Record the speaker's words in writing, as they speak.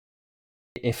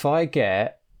If I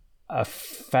get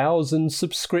 1,000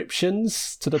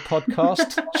 subscriptions to the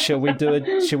podcast, shall we do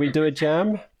a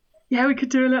jam? Yeah, we could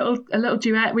do a little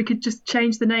duet. We could just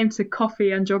change the name to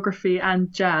Coffee and Geography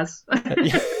and Jazz.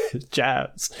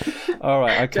 Jazz. All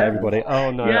right, okay, everybody.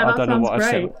 Oh no, yeah, I don't know what great.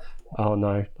 I said. Oh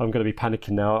no, I'm going to be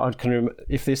panicking now.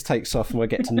 If this takes off and we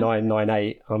get to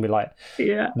 998, I'll be like,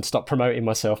 and stop promoting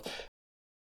myself.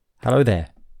 Hello there.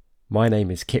 My name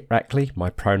is Kit Rackley.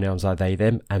 My pronouns are they,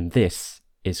 them, and this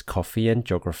is Coffee and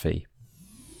Geography.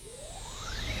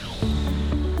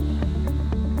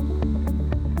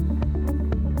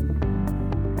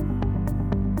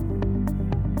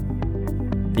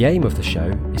 The aim of the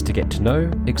show is to get to know,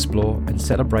 explore and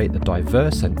celebrate the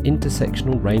diverse and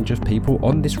intersectional range of people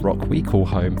on this rock we call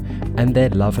home and their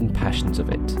love and passions of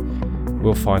it.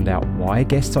 We'll find out why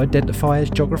guests identify as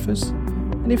geographers,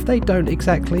 and if they don't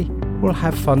exactly, we'll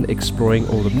have fun exploring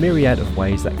all the myriad of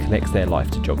ways that connects their life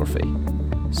to geography.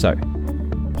 So,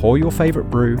 pour your favourite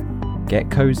brew,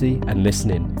 get cosy and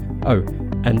listen in. Oh,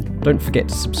 and don't forget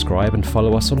to subscribe and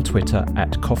follow us on Twitter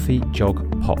at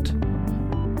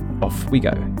CoffeeJogPod. Off we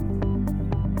go.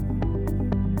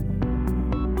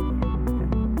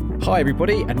 Hi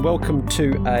everybody and welcome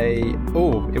to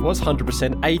it was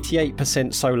 100%,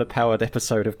 88% solar powered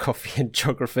episode of Coffee and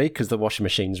Geography because the washing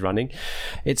machine's running.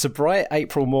 It's a bright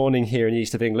April morning here in the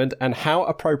east of England, and how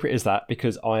appropriate is that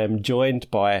because I am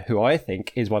joined by who I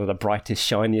think is one of the brightest,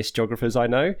 shiniest geographers I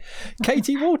know,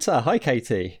 Caiti Walter. Hi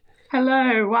Caiti.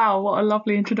 Hello, wow, what a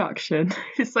lovely introduction.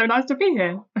 It's so nice to be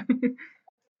here.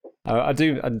 I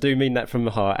do mean that from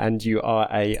the heart. And you are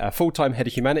a full-time head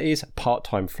of humanities,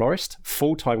 part-time florist,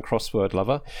 full-time crossword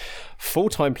lover,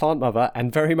 full-time plant mother,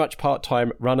 and very much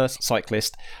part-time runner,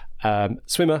 cyclist,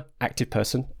 swimmer, active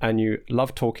person. And you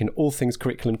love talking all things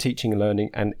curriculum, teaching and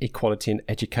learning, and equality in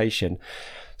education.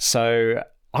 So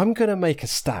I'm going to make a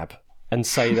stab and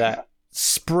say that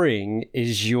spring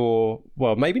is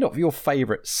maybe not your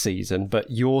favourite season,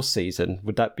 but your season.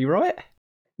 Would that be right?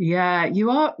 Yeah,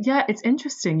 you are. Yeah, it's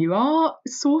interesting. You are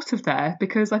sort of there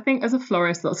because I think as a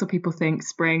florist, lots of people think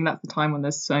spring, that's the time when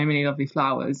there's so many lovely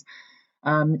flowers.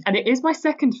 And it is my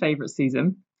second favourite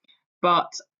season.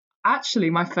 But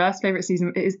actually, my first favourite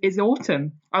season is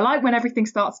autumn. I like when everything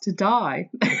starts to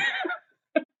die,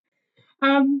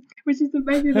 which is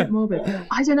maybe a bit morbid.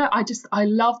 I don't know. I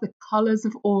love the colours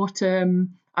of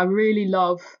autumn. I really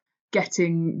love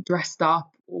getting dressed up.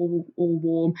 All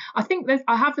warm. I think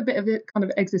I have a bit of a kind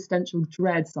of existential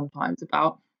dread sometimes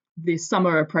about the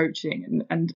summer approaching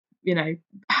and you know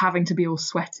having to be all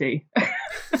sweaty.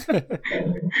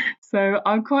 So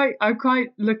I'm quite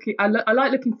looking. I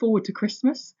like looking forward to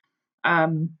Christmas.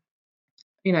 Everybody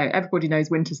knows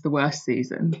winter's the worst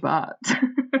season, but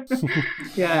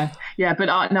yeah. But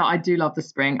I do love the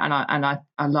spring, and I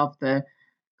love the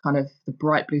kind of the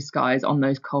bright blue skies on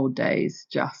those cold days.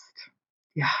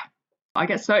 I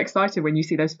get so excited when you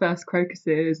see those first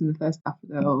crocuses and the first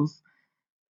daffodils.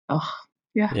 Oh,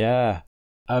 yeah. Yeah.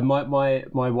 My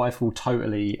wife will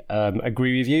totally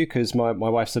agree with you because my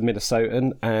wife's a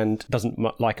Minnesotan and doesn't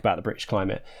like about the British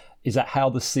climate is that how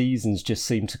the seasons just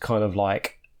seem to kind of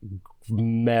like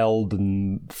meld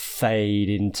and fade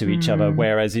into each other,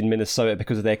 whereas in Minnesota,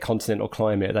 because of their continental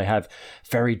climate, they have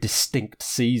very distinct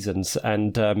seasons,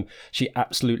 and she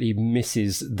absolutely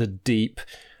misses the deep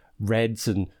reds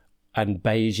and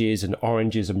beiges and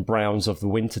oranges and browns of the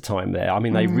winter time there. I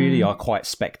mean, they really are quite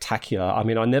spectacular. I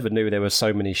mean, I never knew there were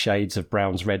so many shades of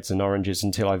browns, reds and oranges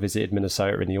until I visited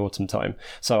Minnesota in the autumn time.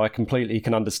 So I completely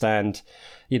can understand,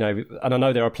 and I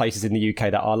know there are places in the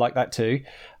UK that are like that too.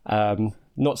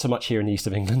 Not so much here in the east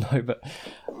of England, though, but...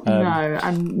 no,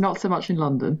 and not so much in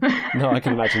London. No, I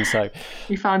can imagine so.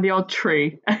 You found the odd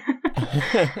tree.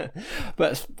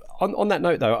 But on that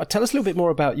note, though, tell us a little bit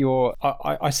more about your...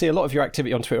 I see a lot of your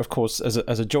activity on Twitter, of course, as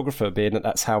a geographer, being that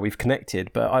that's how we've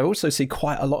connected. But I also see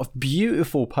quite a lot of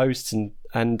beautiful posts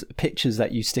and pictures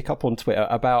that you stick up on Twitter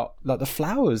about like the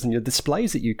flowers and your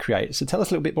displays that you create. So tell us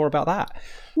a little bit more about that.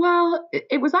 Well,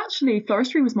 it was actually,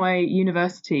 floristry was my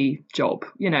university job.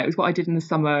 It was what I did in the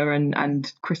summer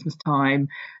and Christmas time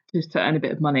just to earn a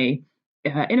bit of money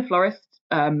in a florist.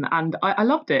 And I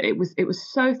loved it. It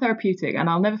was so therapeutic. And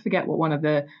I'll never forget what one of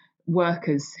the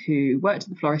workers who worked at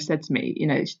the florist said to me.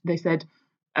 They said,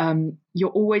 you're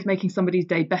always making somebody's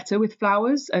day better with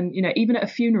flowers. And, even at a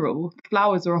funeral,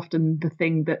 flowers are often the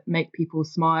thing that make people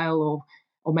smile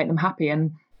or make them happy.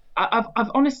 And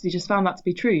I've honestly just found that to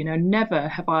be true. Never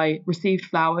have I received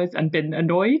flowers and been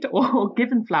annoyed or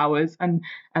given flowers and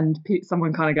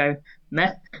someone kind of go,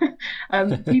 meh.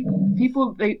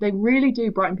 People, they really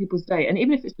do brighten people's day. And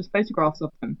even if it's just photographs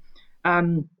of them,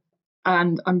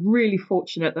 And I'm really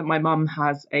fortunate that my mum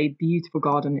has a beautiful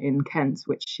garden in Kent,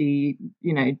 which she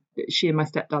and my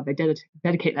stepdad, they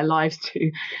dedicate their lives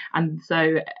to. And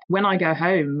so when I go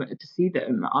home to see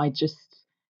them, I just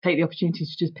take the opportunity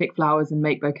to just pick flowers and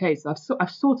make bouquets. So I've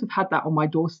sort of had that on my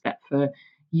doorstep for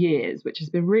years, which has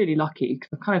been really lucky because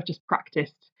I've kind of just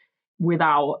practiced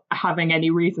without having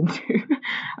any reason to.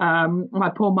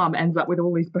 My poor mum ends up with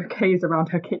all these bouquets around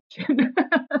her kitchen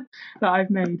that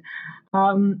I've made.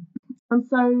 And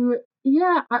so,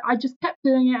 yeah, I just kept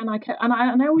doing it, and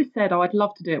I always said, oh, I'd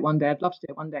love to do it one day. I'd love to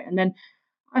do it one day. And then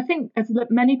I think, as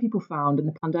many people found in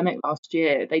the pandemic last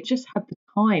year, they just had the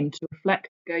time to reflect,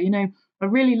 go, I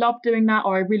really love doing that,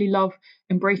 or I really love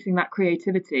embracing that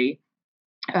creativity.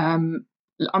 Um,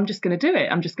 I'm just going to do it.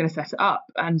 I'm just going to set it up.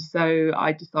 And so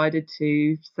I decided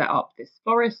to set up this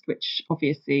florist, which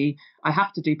obviously I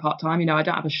have to do part time. I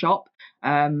don't have a shop.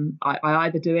 I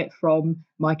either do it from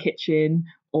my kitchen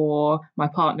or my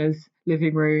partner's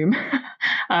living room,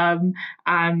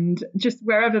 and just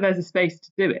wherever there's a space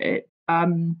to do it.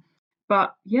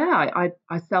 But yeah,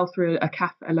 I sell through a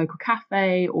local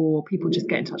cafe, or people just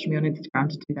get in touch with me on Instagram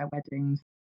to do their weddings.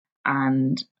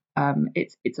 And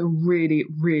it's a really,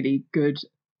 really good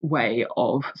way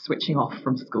of switching off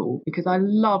from school, because I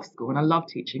love school and I love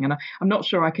teaching, and I'm not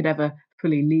sure I could ever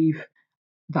fully leave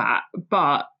that.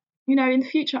 But in the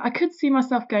future, I could see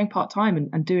myself going part-time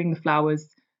and doing the flowers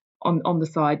on the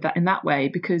side, that in that way,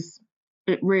 because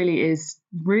it really is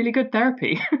really good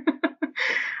therapy.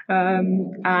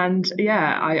 And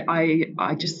yeah,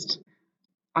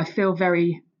 I feel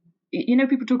very,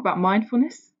 people talk about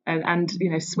mindfulness and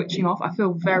switching off. I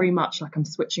feel very much like I'm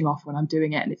switching off when I'm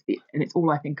doing it, and it's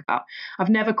all I think about. I've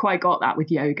never quite got that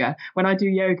with yoga. When I do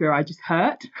yoga, I just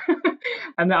hurt,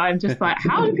 and I'm just like,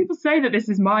 how do people say that this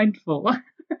is mindful?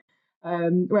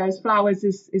 Whereas flowers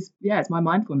is it's my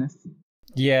mindfulness.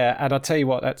 Yeah, and I'll tell you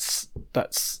what,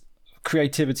 that's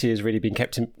creativity has really been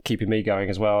keeping me going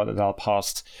as well the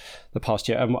past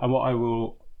year. And what I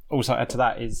will also add to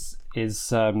that is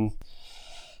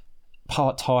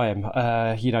part-time.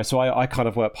 So I kind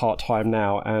of work part-time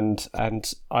now,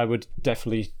 and I would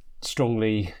definitely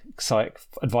strongly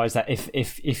advise that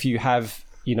if you have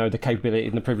the capability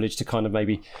and the privilege to kind of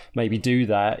maybe do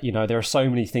that, there are so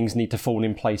many things need to fall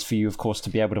in place for you, of course,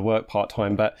 to be able to work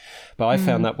part-time, but I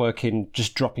found that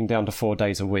just dropping down to 4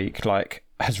 days a week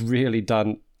has really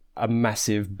done a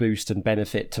massive boost and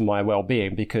benefit to my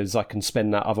well-being, because I can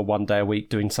spend that other 1 day a week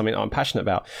doing something that I'm passionate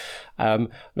about.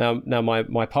 Now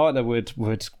my partner would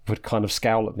kind of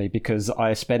scowl at me because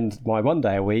I spend my 1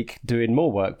 day a week doing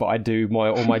more work, but I do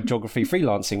all my geography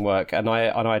freelancing work, and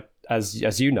I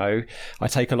as you know, I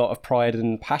take a lot of pride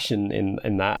and passion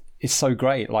in that. It's so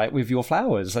great. Like with your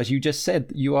flowers, as you just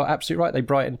said, you are absolutely right. They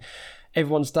brighten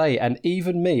everyone's day, and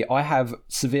even me. I have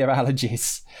severe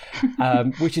allergies,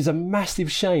 which is a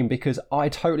massive shame, because I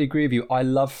totally agree with you. I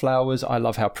love flowers. I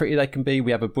love how pretty they can be.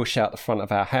 We have a bush out the front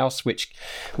of our house, which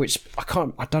I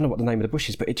don't know what the name of the bush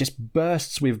is, but it just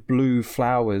bursts with blue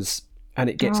flowers, and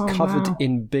it gets covered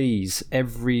in bees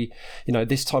every,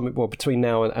 this time, between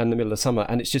now and the middle of summer,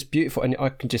 and it's just beautiful. And I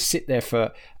can just sit there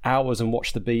for hours and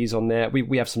watch the bees on there.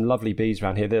 We have some lovely bees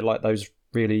around here. They're like those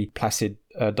really placid,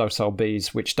 docile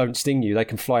bees which don't sting you. They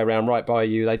can fly around right by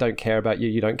you. They don't care about you.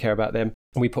 You don't care about them.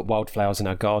 And we put wildflowers in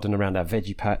our garden around our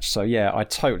veggie patch. So yeah, I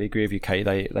totally agree with you, Kate.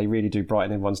 They really do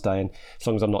brighten everyone's day, and as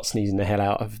long as I'm not sneezing the hell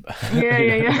out of.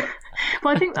 Yeah.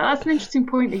 Well, I think that's an interesting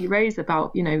point that you raise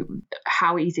about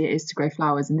how easy it is to grow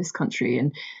flowers in this country,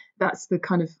 and that's the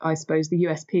kind of, I suppose, the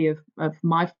USP of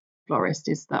my florist,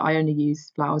 is that I only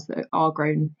use flowers that are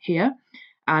grown here.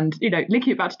 And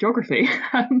linking it back to geography,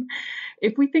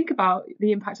 if we think about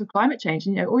the impact of climate change,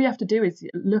 all you have to do is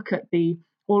look at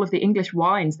all of the English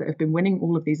wines that have been winning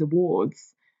all of these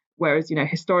awards, whereas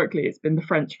historically it's been the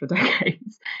French for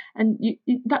decades, and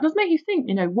that does make you think,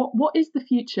 what is the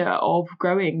future of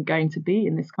growing going to be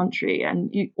in this country?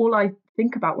 And all I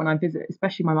think about when I visit,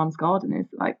 especially my mum's garden, is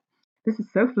like, this is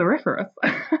so floriferous.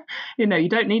 You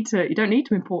don't need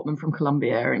to import them from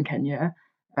Colombia and Kenya,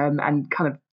 and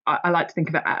kind of. I like to think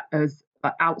of it as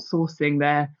outsourcing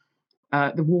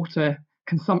the water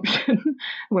consumption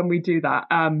when we do that.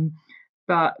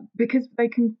 But because they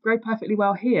can grow perfectly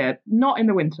well here, not in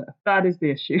the winter, that is the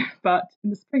issue. But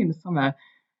in the spring and the summer,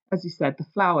 as you said, the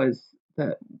flowers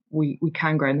that we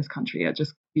can grow in this country are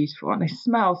just beautiful, and they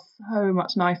smell so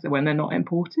much nicer when they're not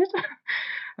imported.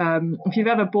 If you've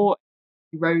ever bought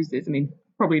roses, I mean,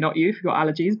 probably not you if you've got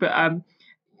allergies, but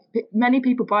many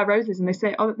people buy roses and they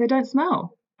say, oh, they don't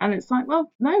smell. And it's like,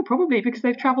 well, no, probably because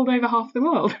they've travelled over half the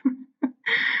world.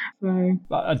 So.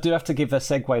 I do have to give a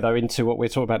segue, though, into what we're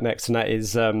talking about next, and that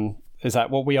is Is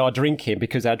that what we are drinking?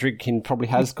 Because our drinking probably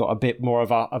has got a bit more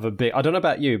of a big. I don't know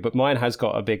about you, but mine has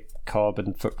got a big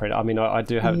carbon footprint. I mean, I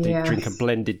do have to drink a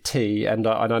blended tea, and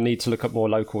I need to look at more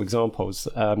local examples.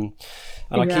 And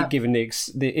I keep giving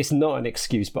it's not an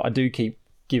excuse, but I do keep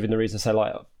giving the reason to say,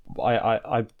 like,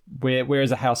 we're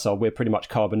as a household, we're pretty much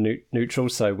carbon neutral.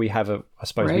 So we have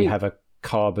we have a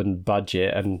carbon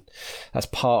budget, and that's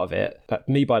part of it. But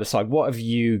me by the side, what have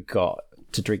you got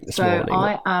to drink this morning? So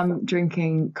I am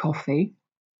drinking coffee,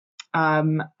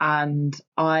 and I'm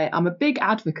a big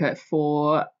advocate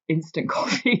for instant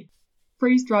coffee.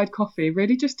 Freeze-dried coffee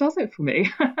really just does it for me.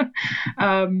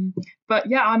 But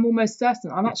yeah, I'm almost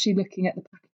certain. I'm actually looking at the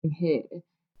packaging here.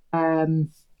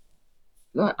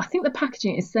 I think the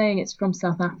packaging is saying it's from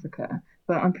South Africa,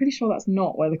 but I'm pretty sure that's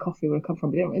not where the coffee would have come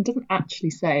from. It doesn't actually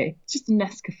say. It's just a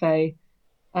Nescafe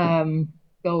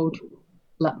gold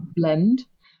blend.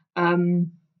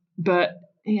 But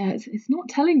yeah, it's not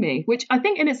telling me, which I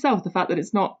think in itself, the fact that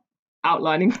it's not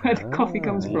outlining where the coffee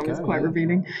comes from is quite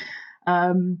revealing.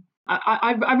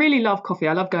 I really love coffee.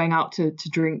 I love going out to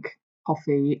drink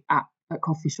coffee at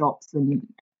coffee shops, and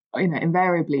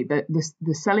invariably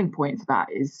the selling point for that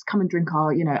is come and drink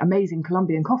our amazing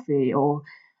Colombian coffee or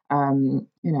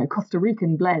Costa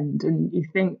Rican blend, and you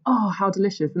think, oh, how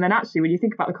delicious. And then actually when you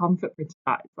think about the carbon footprint of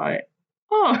that, it's like,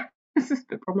 oh, this is a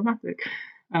bit problematic.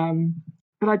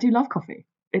 But I do love coffee.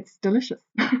 It's delicious.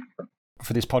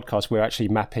 For this podcast, we're actually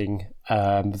mapping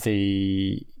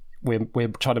we're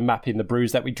trying to map in the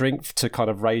brews that we drink to kind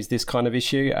of raise this kind of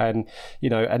issue, and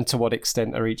and to what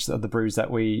extent are each of the brews that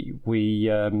we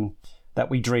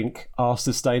drink are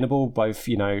sustainable, both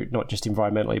not just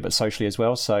environmentally but socially as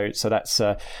well. So that's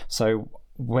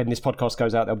when this podcast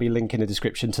goes out, there'll be a link in the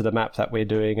description to the map that we're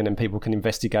doing, and then people can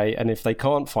investigate. And if they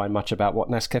can't find much about what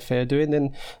Nescafe are doing,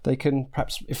 then they can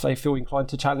perhaps, if they feel inclined,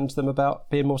 to challenge them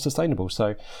about being more sustainable.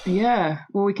 So yeah,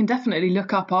 well, we can definitely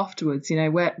look up afterwards.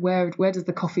 Where does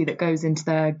the coffee that goes into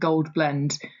their gold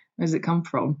blend, where does it come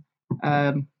from?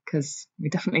 Because we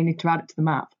definitely need to add it to the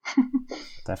map.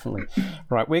 Definitely.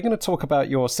 Right, we're going to talk about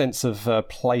your sense of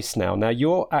place now. Now,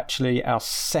 you're actually our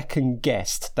second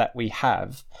guest that we've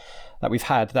had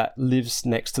that lives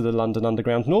next to the London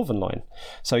Underground Northern Line.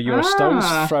 So you're a stone's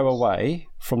throw away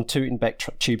from Tooting Bec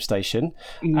tube station.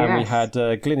 Yes. And we had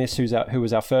Glynis, who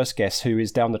was our first guest, who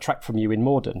is down the track from you in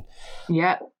Morden.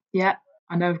 Yeah,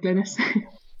 I know of Glynis.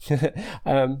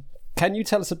 Can you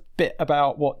tell us a bit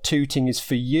about what Tooting is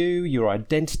for you, your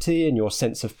identity and your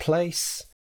sense of place?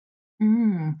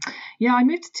 Yeah, I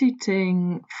moved to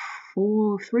Tooting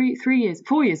 4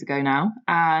 years ago now,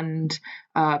 and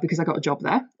because I got a job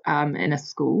there in a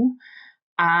school,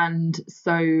 and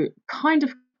so kind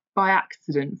of by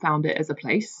accident found it as a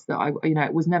place that I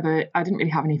didn't really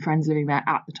have any friends living there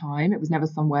at the time. It was never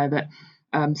somewhere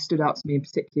that stood out to me in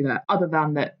particular, other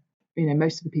than that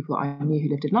most of the people that I knew who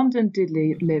lived in London did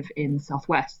live in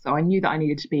Southwest, so I knew that I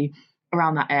needed to be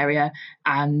around that area.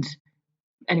 And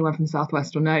anyone from the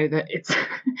Southwest will know that it's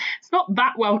not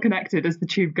that well connected as the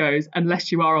tube goes,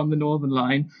 unless you are on the Northern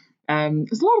Line.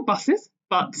 There's a lot of buses,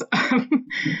 but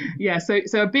yeah,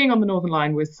 so being on the Northern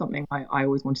Line was something I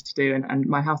always wanted to do, and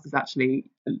my house is actually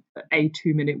a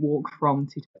 2-minute walk from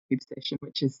Tooting tube station,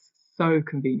 which is so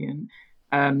convenient.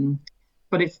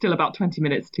 But it's still about 20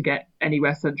 minutes to get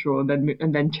anywhere central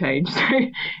and then change. So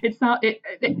it's not.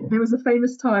 There was a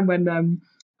famous time when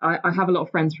I have a lot of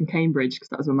friends from Cambridge, because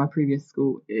that was where my previous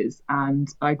school is, and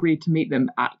I agreed to meet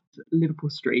them at Liverpool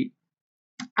Street.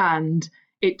 And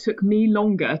it took me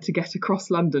longer to get across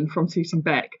London from Tooting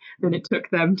Bec than it took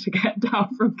them to get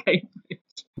down from Cambridge.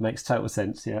 Makes total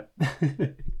sense, yeah.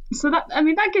 So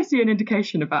that gives you an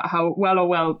indication about how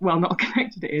well not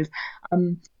connected it is.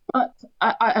 But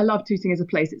I love Tooting as a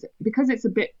place. It's because it's a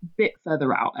bit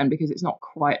further out, and because it's not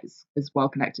quite as well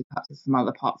connected perhaps as some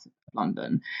other parts of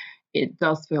London. It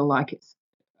does feel like it's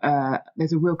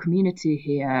there's a real community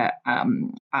here,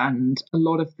 and a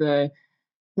lot of the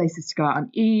places to go out and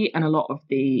eat, and a lot of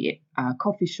the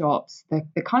coffee shops,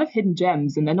 they're kind of hidden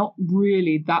gems, and they're not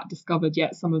really that discovered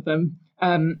yet, some of them.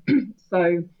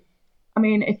 So I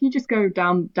mean, if you just go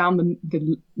down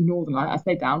the Northern Line, I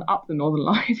say down, up the Northern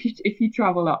Line, if you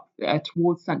travel up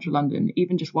towards central London,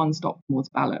 even just one stop towards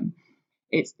Balham,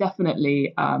 it's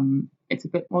definitely it's a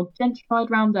bit more gentrified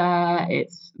around there.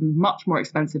 It's much more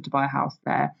expensive to buy a house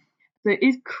there. So it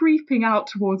is creeping out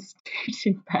towards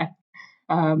Tooting Bec.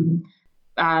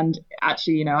 And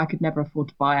actually, I could never afford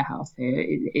to buy a house here.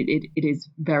 It is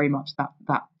very much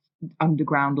that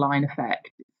underground line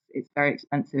effect. It's very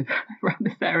expensive around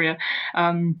this area.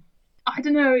 I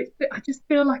don't know. I just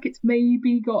feel like it's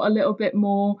maybe got a little bit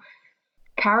more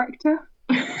character.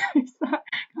 Can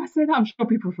I say say that? I'm sure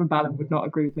people from Balham would not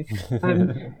agree with me.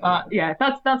 But yeah,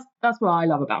 that's what I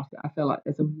love about it. I feel like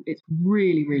it's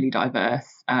really, really diverse.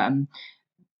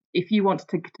 If you want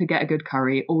to get a good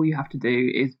curry, all you have to do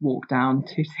is walk down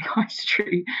Tooting High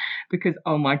Street, because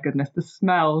oh my goodness, the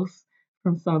smells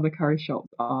from some of the curry shops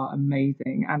are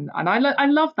amazing, and I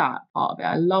love that part of it.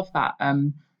 I love that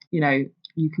you know,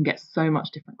 you can get so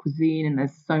much different cuisine, and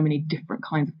there's so many different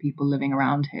kinds of people living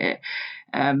around here.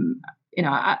 You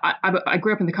know, I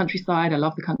grew up in the countryside. I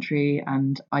love the country,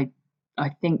 and I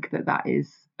think that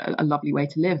is a lovely way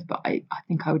to live. But I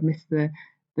think I would miss the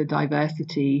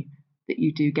diversity that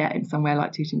you do get in somewhere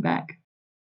like Tooting Bec.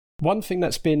 One thing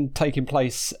that's been taking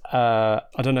place, I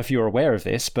don't know if you're aware of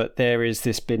this, but there is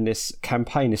been this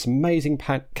campaign, this amazing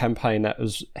campaign that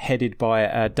was headed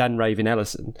by Dan Raven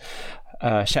Ellison.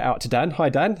 Shout out to Dan. Hi,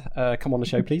 Dan. Come on the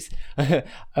show, please.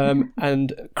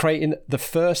 And creating the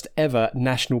first ever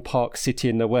national park city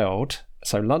in the world.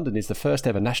 So London is the first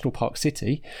ever national park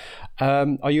city.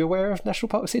 Are you aware of national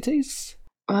park cities?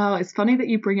 Well, it's funny that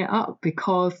you bring it up,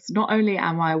 because not only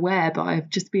am I aware, but I've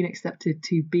just been accepted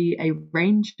to be a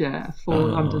ranger for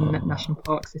London National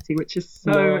Park City, which is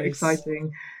so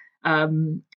exciting.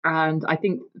 And I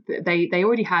think they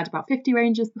already had about 50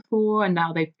 rangers before, and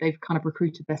now they've kind of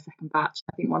recruited their second batch.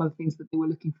 I think one of the things that they were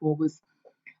looking for was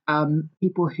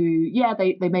people who,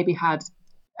 they maybe had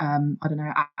I don't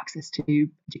know, access to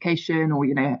education, or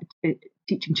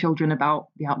teaching children about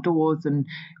the outdoors and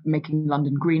making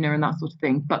London greener and that sort of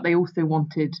thing. But they also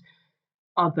wanted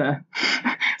other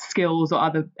skills or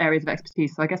other areas of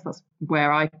expertise. So I guess that's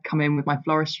where I come in with my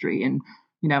floristry, and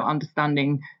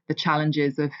understanding the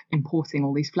challenges of importing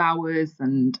all these flowers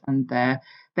and their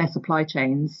supply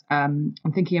chains, and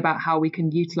thinking about how we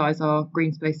can utilize our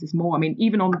green spaces more. I mean,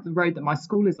 even on the road that my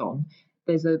school is on,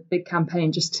 there's a big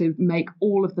campaign just to make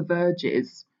all of the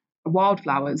verges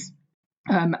wildflowers.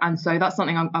 And so that's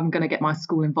something I'm going to get my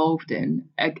school involved in.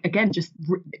 Again, just,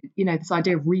 this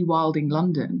idea of rewilding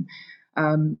London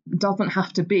doesn't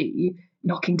have to be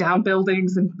knocking down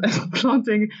buildings and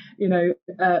planting,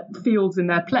 fields in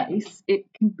their place. It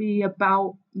can be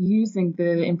about using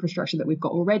the infrastructure that we've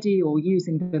got already, or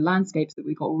using the landscapes that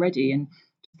we've got already, and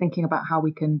thinking about how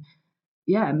we can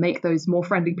make those more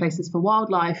friendly places for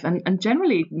wildlife, and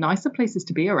generally nicer places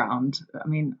to be around. I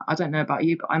mean, I don't know about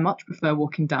you, but I much prefer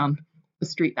walking down a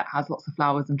street that has lots of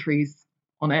flowers and trees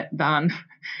on it than,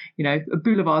 a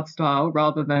boulevard style,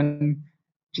 rather than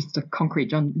just a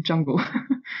concrete jungle.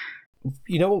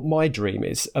 You know what my dream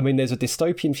is? I mean, there's a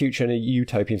dystopian future and a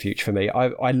utopian future for me.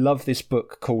 I love this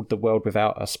book called The World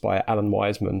Without Us by Alan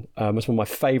Wiseman. It's one of my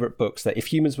favourite books, that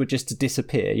if humans were just to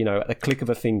disappear, at the click of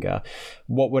a finger,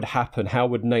 what would happen? How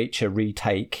would nature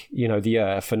retake, the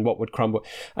earth, and what would crumble?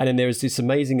 And then there's this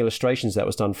amazing illustrations that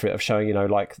was done for it, of showing,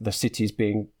 like the cities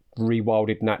being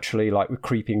rewilded naturally, like with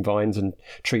creeping vines and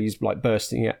trees like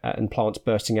bursting out, and plants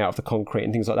bursting out of the concrete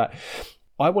and things like that.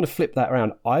 I want to flip that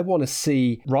around. I want to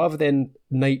see, rather than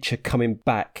nature coming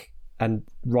back and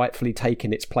rightfully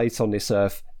taking its place on this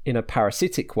earth in a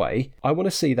parasitic way, I want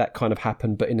to see that kind of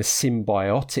happen, but in a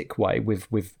symbiotic way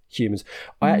with humans.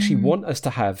 I actually want us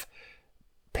to have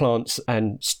plants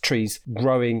and trees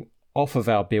growing off of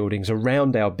our buildings,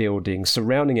 around our buildings,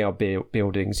 surrounding our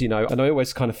buildings, and I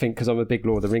always kind of think, because I'm a big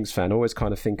Lord of the Rings fan, I always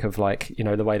kind of think of, like,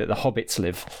 the way that the hobbits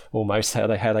live, almost, how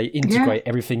they integrate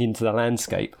everything into the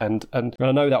landscape, and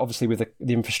I know that obviously with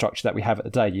the infrastructure that we have at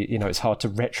the day, it's hard to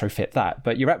retrofit that,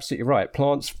 but you're absolutely right.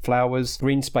 Plants, flowers,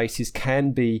 green spaces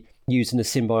can be used in a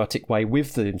symbiotic way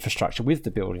with the infrastructure, with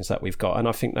the buildings that we've got, and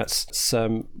I think that's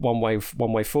one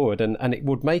way forward, and it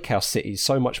would make our cities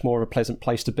so much more of a pleasant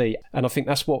place to be. And I think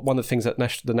that's what one of the things that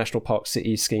the National Park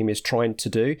City scheme is trying to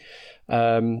do.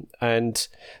 And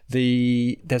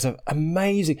there's an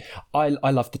amazing, I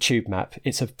love the tube map.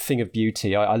 It's a thing of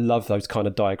beauty. I love those kind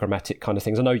of diagrammatic kind of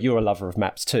things. I know you're a lover of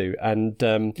maps too, and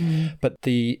but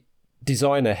the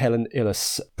designer Helen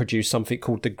Illes produced something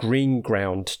called the Green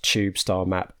Ground Tube style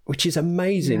map, which is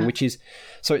amazing.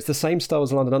 So it's the same style as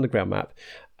the London Underground map,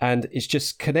 and it's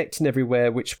just connecting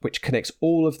everywhere, which connects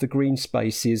all of the green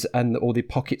spaces and all the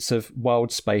pockets of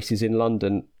wild spaces in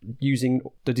London using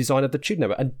the design of the tube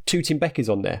network. And Tooting Bec is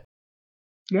on there.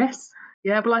 Yes,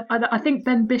 well, I think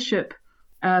Ben Bishop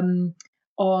on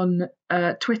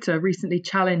Twitter recently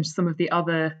challenged some of the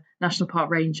other national park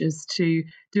rangers to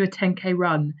do a 10k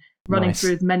running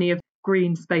through as many of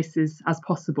green spaces as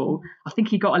possible. I think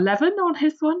he got 11 on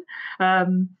his one.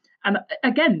 And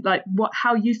again, like,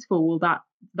 how useful will that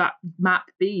map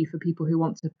be for people who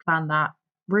want to plan that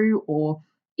route, or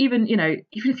even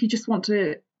if you just want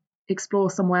to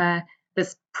explore somewhere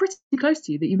that's pretty close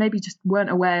to you that you maybe just weren't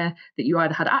aware that you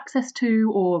either had access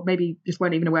to, or maybe just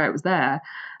weren't even aware it was there.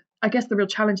 I guess the real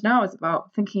challenge now is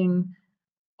about thinking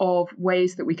of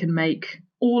ways that we can make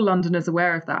all Londoners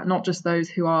aware of that, not just those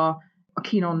who are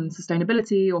keen on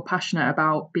sustainability or passionate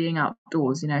about being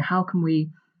outdoors. How can we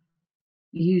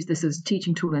use this as a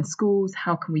teaching tool in schools?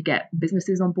 How can we get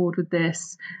businesses on board with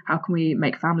this? How can we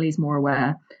make families more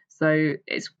aware? So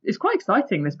it's quite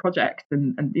exciting, this project,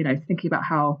 and thinking about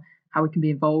how we can be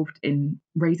involved in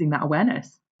raising that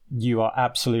awareness. You are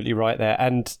absolutely right there,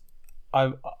 and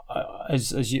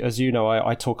as you know,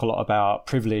 I talk a lot about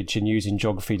privilege and using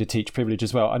geography to teach privilege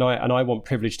as well, and I want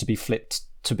privilege to be flipped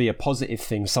to be a positive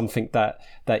thing, something that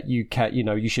you can,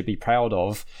 you should be proud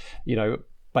of,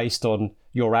 based on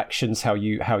your actions, how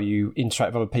you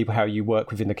interact with other people, how you work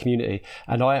within the community.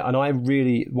 And I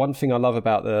really, one thing I love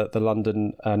about the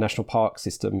London National Park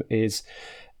system is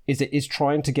it is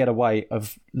trying to get a way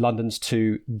of Londoners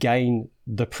to gain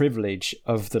the privilege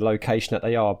of the location that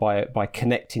they are by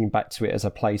connecting back to it as a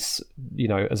place,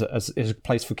 as a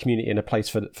place for community and a place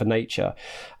for nature.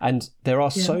 And there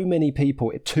are so many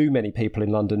people, too many people in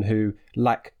London who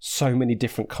lack so many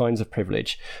different kinds of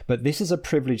privilege. But this is a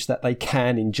privilege that they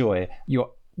can enjoy.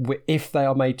 If they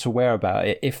are made to aware about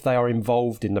it, if they are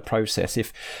involved in the process,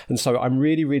 and so I'm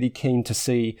really, really keen to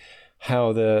see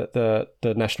how the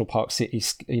National Park City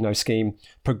scheme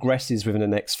progresses within the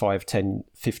next 5, 10,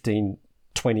 15,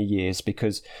 20 years,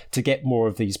 because to get more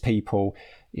of these people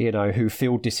who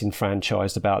feel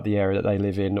disenfranchised about the area that they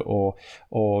live in, or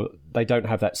they don't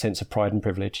have that sense of pride and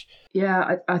privilege.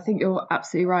 Yeah, I think you're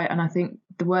absolutely right, and I think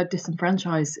the word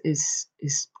disenfranchise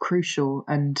is crucial,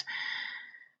 and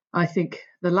I think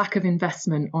the lack of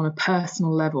investment on a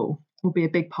personal level will be a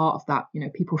big part of that.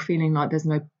 People feeling like there's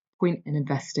no point in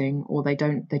investing, or they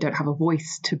don't have a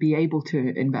voice to be able to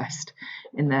invest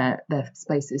in their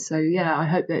spaces. So yeah, I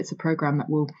hope that it's a program that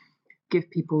will give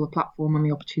people a platform and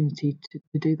the opportunity to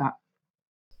do that.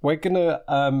 We're going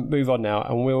to move on now,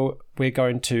 and we're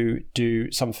going to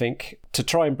do something to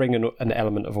try and bring an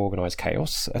element of organised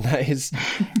chaos, and that is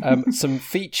some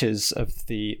features of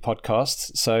the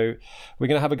podcast. So we're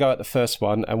going to have a go at the first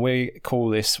one, and we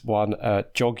call this one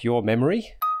Jog Your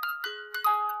Memory.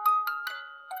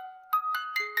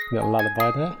 Got a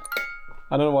lullaby there.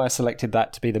 I don't know why I selected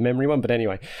that to be the memory one, but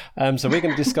anyway. So we're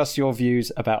going to discuss your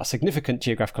views about a significant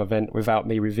geographical event without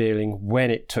me revealing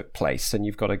when it took place, and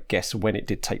you've got to guess when it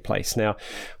did take place. Now,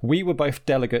 we were both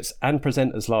delegates and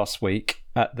presenters last week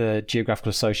at the Geographical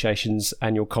Association's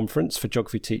annual conference for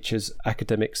geography teachers,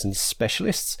 academics and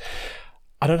specialists.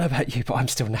 I don't know about you, but I'm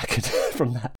still knackered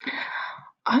from that.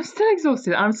 I'm still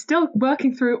exhausted. I'm still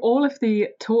working through all of the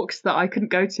talks that I couldn't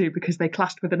go to because they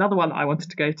clashed with another one that I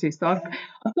wanted to go to. So I've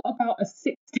got about a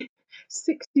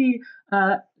 60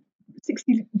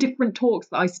 different talks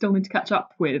that I still need to catch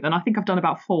up with, and I think I've done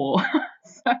about 4.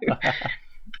 So,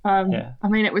 I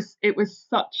mean, it was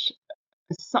such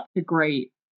a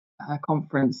great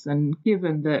conference, and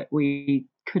given that we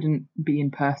couldn't be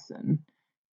in person,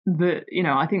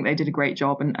 I think they did a great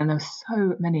job, and there's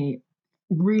so many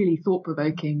really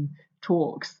thought-provoking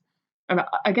talks. And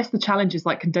I guess the challenge is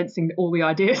like condensing all the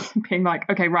ideas and being like,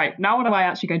 okay, right, now what am I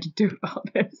actually going to do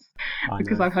about this?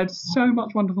 Because I've heard so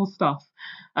much wonderful stuff.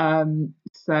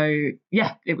 So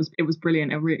yeah, it was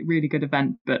brilliant, a really good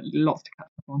event, but lots to catch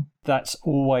up on. That's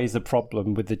always the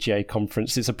problem with the GA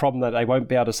conference. It's a problem that they won't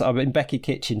be able to. I mean, Becky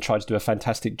Kitchen tried to do a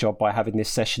fantastic job by having this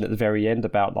session at the very end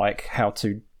about like how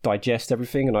to digest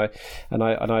everything, and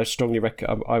I strongly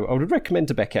I would recommend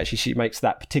to Becky, actually. She makes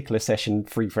that particular session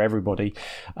free for everybody,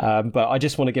 but I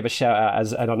just want to give a shout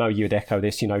out, and I know you would echo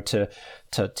this,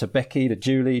 to Becky, to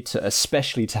Julie,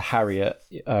 especially to Harriet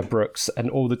Brooks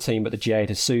and all the team at the GA,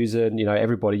 to Susan,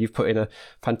 everybody. You've put in a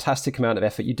fantastic amount of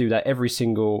effort. You do that every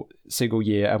single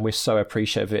year, and we're so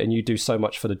appreciative of it, and you do so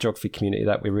much for the geography community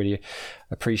that we really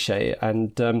appreciate it.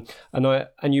 And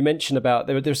you mentioned about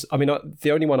there's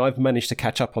the only one I've managed to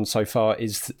catch up on so far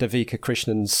is Devika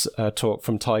Krishnan's talk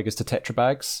From Tigers to Tetra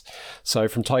Bags. So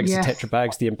From Tigers to Tetra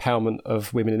Bags, the empowerment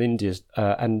of women in India,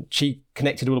 and she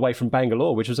connected all the way from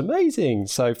Bangalore, which was amazing.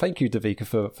 So thank you, Devika,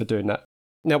 for doing that.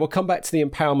 Now, we'll come back to the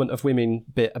empowerment of women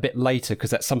a bit later, because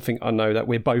that's something I know that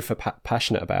we're both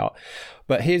passionate about.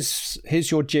 But here's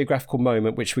your geographical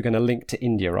moment, which we're going to link to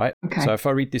India, right? Okay. So if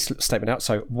I read this statement out.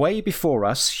 So, way before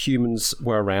us, humans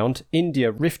were around,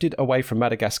 India rifted away from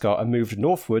Madagascar and moved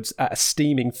northwards at a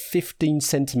steaming 15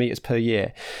 centimetres per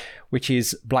year, which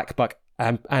is black buck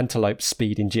antelope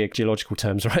speed in geological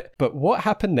terms, right? But what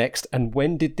happened next, and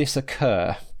when did this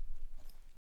occur?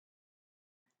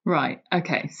 Right.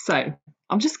 Okay. So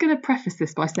I'm just going to preface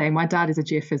this by saying my dad is a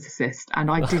geophysicist and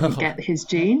I didn't get his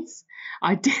genes.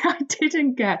 I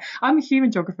didn't get, I'm a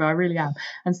human geographer, I really am.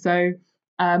 And so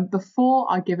before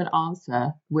I give an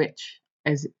answer, which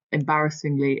is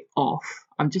embarrassingly off,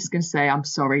 I'm just going to say, I'm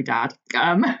sorry, Dad.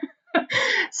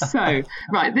 So,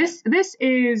 right, this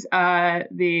is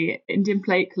the Indian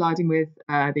plate colliding with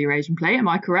the Eurasian plate. Am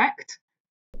I correct?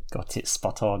 Got it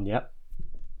spot on, yep.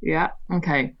 Yeah,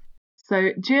 okay.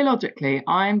 So geologically,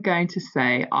 I'm going to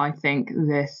say I think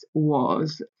this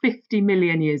was 50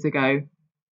 million years ago.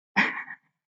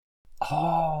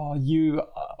 Oh, you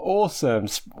are awesome.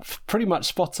 Pretty much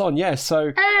spot on. Yeah.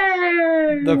 So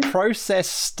the process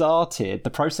started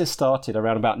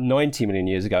around about 90 million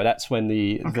years ago. That's when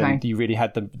you really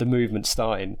had the movement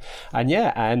starting.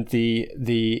 And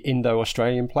the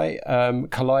Indo-Australian plate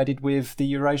collided with the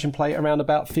Eurasian plate around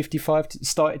about 55 to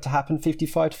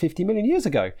 50 million years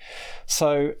ago.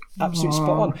 So absolutely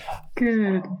spot on.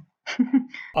 Good.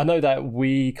 I know that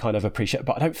we kind of appreciate,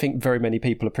 but I don't think very many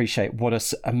people appreciate what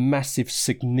a massive,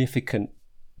 significant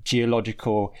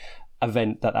geological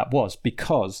event that was,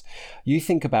 because you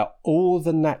think about all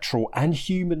the natural and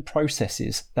human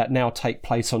processes that now take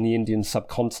place on the Indian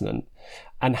subcontinent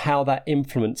and how that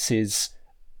influences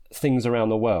things around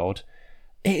the world.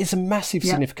 It is a massive,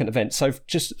 significant event. So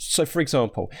for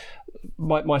example,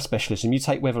 my specialism, you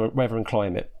take weather and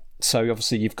climate. So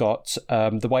obviously you've got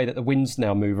the way that the winds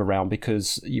now move around,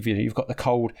 because you've got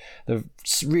the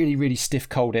really, really stiff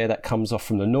cold air that comes off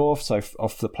from the north, so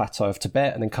off the plateau of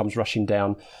Tibet, and then comes rushing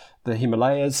down the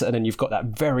Himalayas, and then you've got that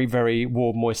very, very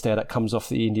warm, moist air that comes off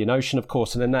the Indian Ocean, of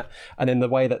course, and then the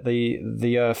way that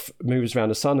the Earth moves around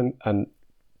the sun and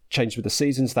changes with the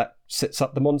seasons, that sets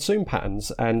up the monsoon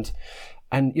patterns, and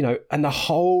the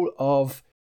whole of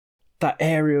that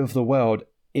area of the world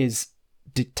is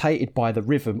dictated by the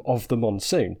rhythm of the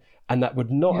monsoon, and that would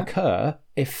not occur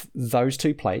if those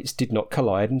two plates did not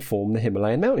collide and form the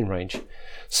Himalayan mountain range.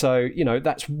 So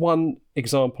that's one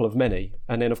example of many.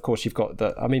 And then of course you've got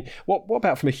what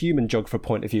about from a human geographer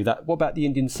point of view, what about the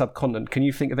Indian subcontinent? Can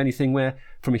you think of anything where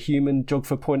from a human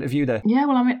geographer point of view there? Yeah,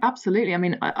 well, absolutely.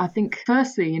 I think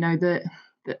firstly, I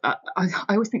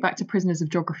always think back to Prisoners of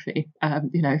Geography,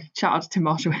 shout out to Tim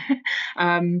Marshall.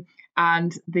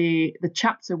 And the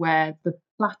chapter where the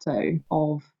plateau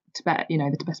of Tibet,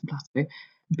 the Tibetan plateau,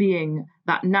 being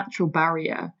that natural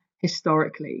barrier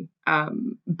historically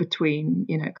between,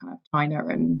 kind of China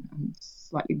and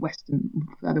slightly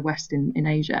further west in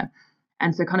Asia.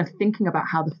 And so kind of thinking about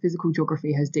how the physical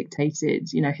geography has dictated,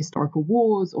 historical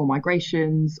wars or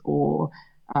migrations or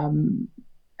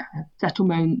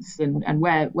settlements and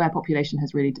where population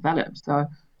has really developed. So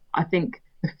I think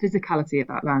the physicality of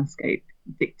that landscape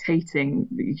dictating,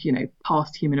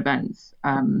 past human events,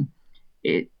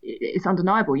 it's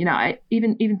undeniable. I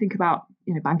even think about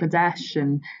Bangladesh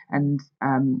and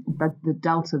the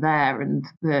delta there, and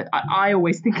I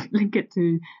always link it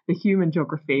to the human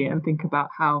geography and think about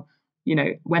how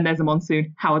when there's a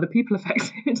monsoon, how are the people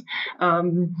affected?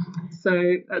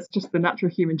 So that's just the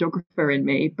natural human geographer in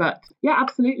me. But yeah,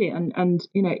 absolutely, and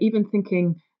even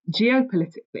thinking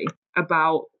geopolitically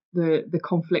about the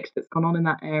conflict that's gone on in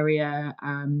that area,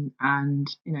 and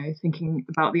thinking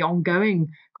about the ongoing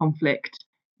conflict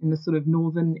in the sort of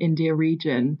northern India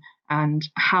region, and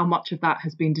how much of that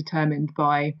has been determined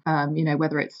by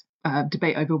whether it's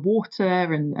debate over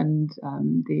water and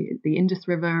the Indus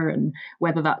River, and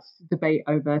whether that's debate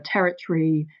over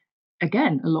territory.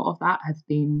 Again, a lot of that has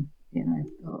been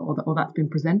or that's been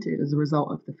presented as a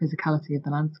result of the physicality of the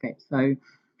landscape. So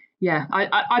yeah,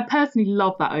 I personally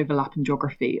love that overlap in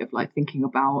geography of thinking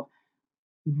about,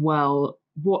 well,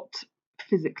 what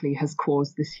physically has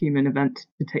caused this human event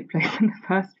to take place in the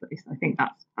first place. I think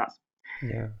that's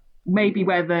maybe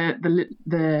where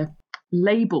the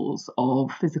labels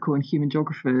of physical and human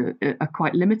geography are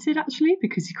quite limited, actually,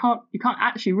 because you can't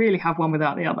actually really have one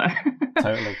without the other.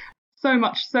 Totally. So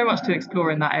much to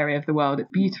explore in that area of the world. It's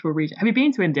a beautiful region. Have you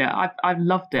been to India? I've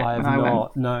loved it. I have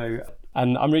not. No.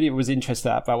 And I'm really was interested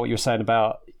about what you were saying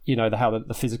about how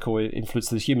the physical influences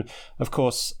the human. Of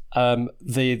course,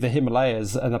 the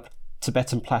Himalayas and the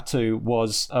Tibetan plateau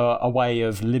was a way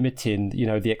of limiting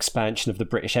the expansion of the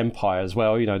British Empire as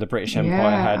well. The British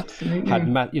Empire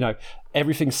had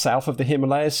everything south of the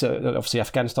Himalayas, so obviously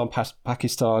Afghanistan,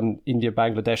 Pakistan, India,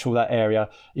 Bangladesh, all that area,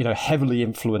 heavily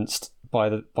influenced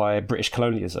by British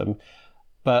colonialism,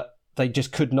 but they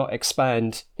just could not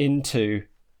expand into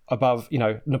above,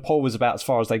 Nepal was about as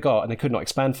far as they got, and they could not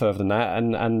expand further than that.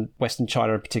 And Western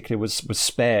China in particular was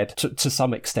spared to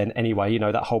some extent anyway,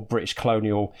 that whole British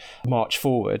colonial march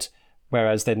forward.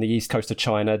 Whereas then the east coast of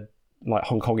China like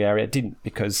Hong Kong area didn't,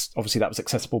 because obviously that was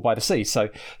accessible by the sea. So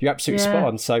you're absolutely spot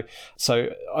on. So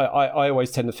I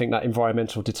always tend to think that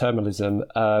environmental determinism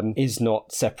is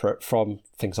not separate from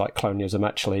things like colonialism.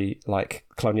 Actually, like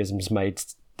colonialism's made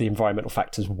the environmental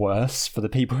factors worse for the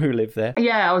people who live there.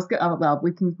 Yeah, I was good. Well,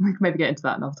 we can maybe get into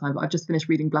that another time. But I've just finished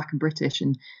reading Black and British,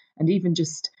 and even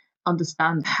just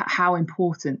understand how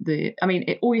important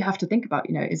all you have to think about,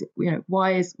 is,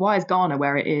 why is Ghana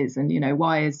where it is, and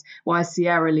why is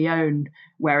Sierra Leone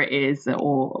where it is,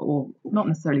 or not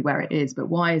necessarily where it is, but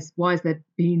why is there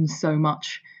been so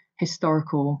much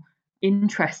historical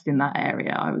interest in that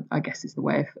area, I guess is the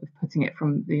way of putting it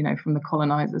from the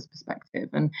colonizers' perspective.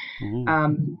 And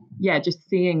just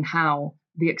seeing how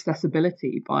the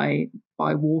accessibility by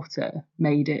water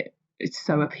made it's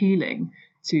so appealing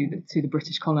to the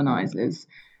British colonizers.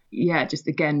 Just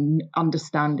again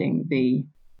understanding the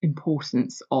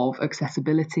importance of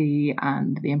accessibility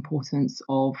and the importance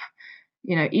of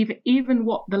even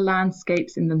what the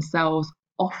landscapes in themselves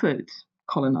offered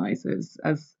colonizers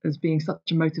as being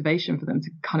such a motivation for them to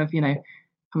kind of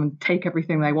come and take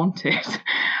everything they wanted.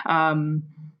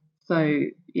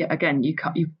 Again,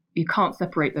 you can't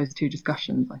separate those two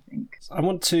discussions, I think. I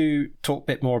want to talk a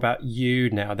bit more about you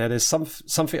now. There's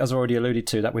something I was already alluded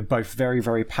to that we're both very,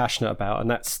 very passionate about, and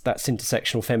that's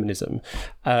intersectional feminism.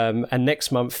 And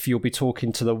next month you'll be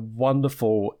talking to the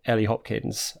wonderful Ellie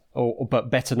Hopkins, but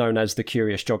better known as the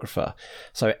Curious Geographer.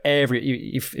 So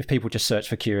if people just search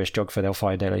for Curious Geographer, they'll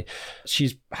find Ellie.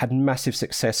 She's had massive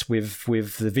success with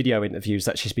the video interviews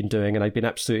that she's been doing, and they've been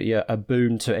absolutely a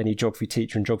boon to any geography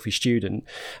teacher and geography student.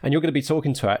 And you're going to be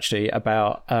talking to her actually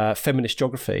about feminist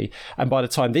geography. And by the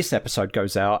time this episode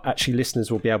goes out, actually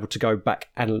listeners will be able to go back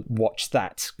and watch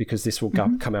that, because this will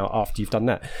come out after you've done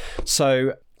that.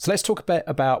 So let's talk a bit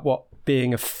about what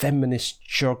being a feminist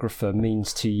geographer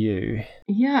means to you.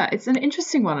 Yeah, it's an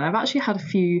interesting one. And I've actually had a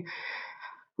few,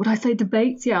 would I say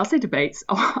debates? Yeah, I'll say debates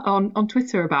on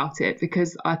Twitter about it,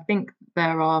 because I think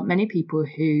there are many people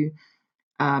who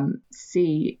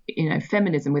see,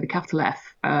 feminism with a capital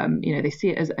F, they see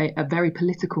it as a very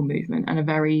political movement and a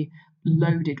very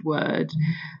loaded word.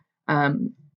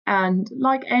 And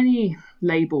like any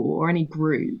label or any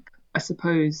group, I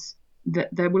suppose that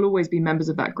there will always be members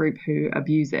of that group who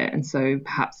abuse it, and so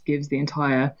perhaps gives the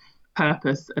entire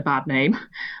purpose a bad name.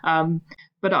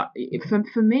 But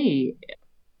for me,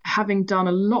 having done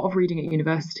a lot of reading at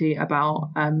university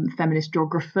about feminist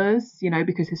geographers,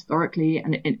 because historically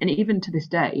and even to this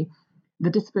day, the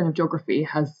discipline of geography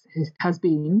has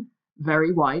been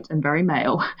very white and very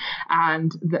male,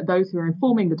 and that those who are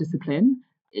informing the discipline,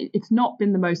 it's not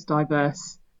been the most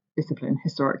diverse discipline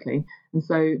historically. And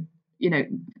so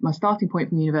my starting point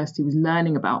from the university was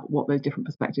learning about what those different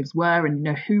perspectives were, and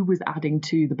who was adding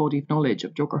to the body of knowledge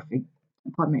of geography,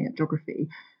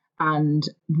 and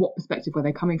what perspective were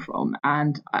they coming from.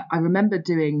 And I remember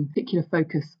doing particular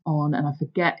focus on, and I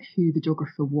forget who the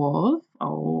geographer was,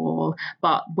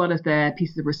 but one of their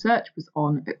pieces of research was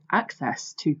on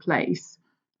access to place,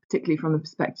 particularly from the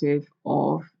perspective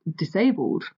of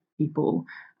disabled people.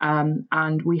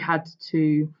 And we had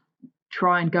to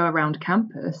try and go around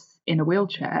campus in a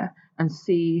wheelchair and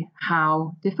see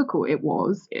how difficult it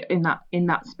was in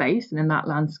that space and in that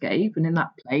landscape and in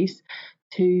that place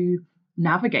to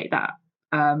navigate that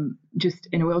just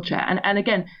in a wheelchair. And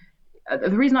again,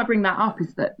 the reason I bring that up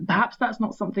is that perhaps that's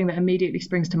not something that immediately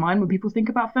springs to mind when people think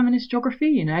about feminist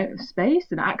geography, space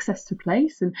and access to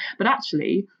place. But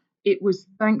actually, it was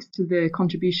thanks to the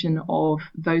contribution of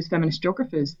those feminist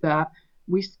geographers that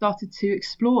we started to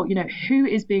explore, who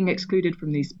is being excluded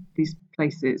from these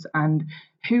places, and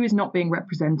who is not being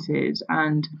represented,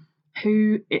 and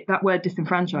that word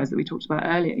disenfranchised that we talked about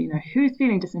earlier, who is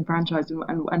feeling disenfranchised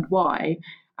and why,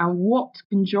 and what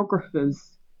can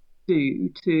geographers do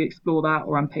to explore that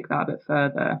or unpick that a bit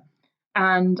further.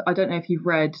 And I don't know if you've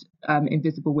read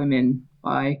Invisible Women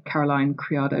by Caroline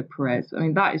Criado Perez. I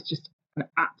mean, that is just an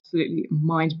absolutely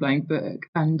mind-blowing book.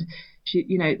 And she,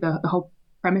 the whole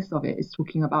premise of it is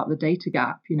talking about the data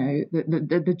gap,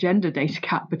 the gender data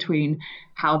gap between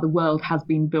how the world has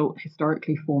been built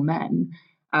historically for men.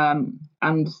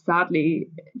 And sadly,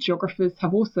 geographers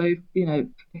have also,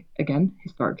 again,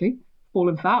 historically,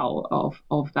 fallen foul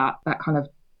of that kind of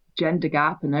gender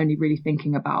gap, and only really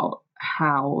thinking about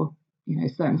how,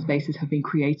 certain spaces have been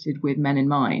created with men in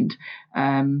mind.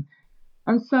 And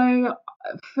so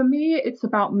for me, it's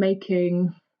about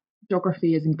making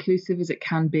geography as inclusive as it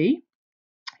can be.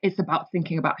 It's about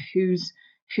thinking about whose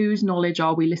knowledge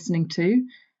are we listening to.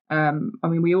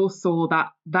 We all saw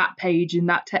that page in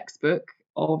that textbook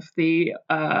of the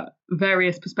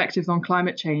various perspectives on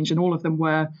climate change, and all of them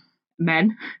were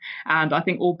men, and I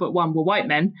think all but one were white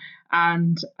men.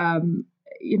 And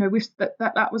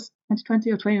that was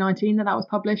 2020 or 2019 that was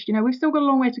published. We've still got a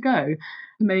long way to go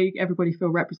to make everybody feel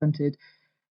represented.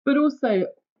 But also,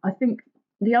 I think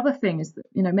the other thing is that,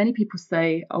 many people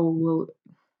say, oh, well,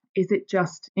 is it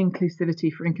just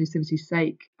inclusivity for inclusivity's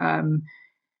sake?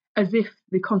 As if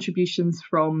the contributions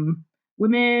from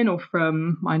women or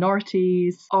from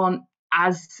minorities aren't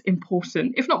as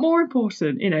important, if not more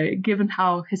important, given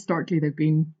how historically they've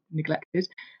been neglected,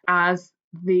 as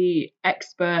the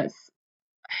experts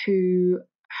who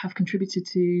have contributed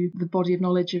to the body of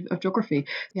knowledge of geography.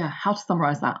 Yeah, how to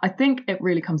summarize that? I think it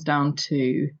really comes down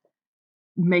to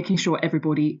making sure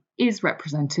everybody is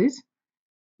represented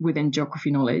within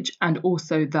geography knowledge, and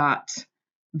also that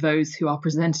those who are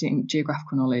presenting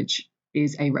geographical knowledge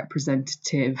is a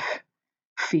representative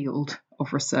field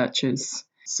of researchers.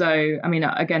 So,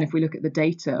 again, if we look at the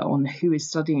data on who is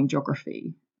studying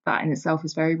geography, that in itself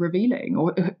is very revealing,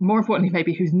 or more importantly,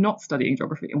 maybe who's not studying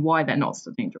geography and why they're not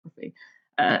studying geography.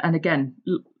 And again,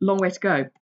 long way to go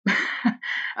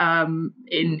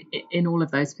in all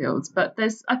of those fields. But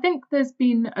I think there's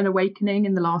been an awakening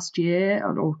in the last year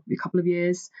or a couple of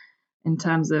years in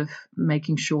terms of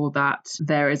making sure that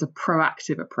there is a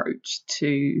proactive approach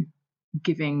to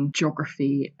giving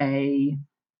geography giving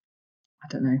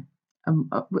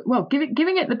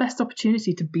it the best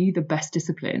opportunity to be the best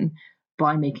discipline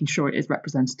by making sure it is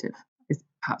representative, is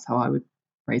perhaps how I would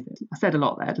phrase it. I said a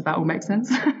lot there. Does that all make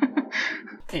sense?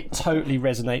 It totally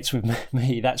resonates with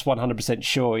me. That's 100%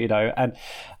 sure, and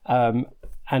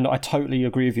I totally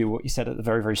agree with you what you said at the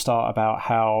very, very start about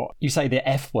how you say the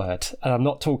F word, and I'm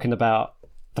not talking about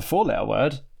the 4-letter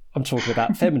word. I'm talking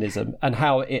about feminism and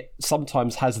how it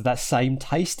sometimes has that same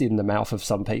taste in the mouth of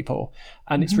some people.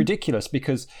 And it's ridiculous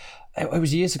because it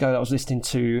was years ago that I was listening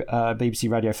to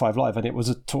BBC Radio 5 Live, and it was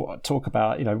a talk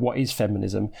about, what is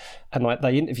feminism? And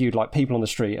they interviewed people on the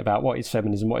street about what is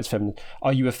feminism,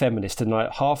 are you a feminist? And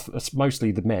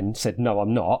mostly the men said, no,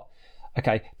 I'm not.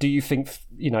 Okay, do you think,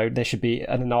 there should be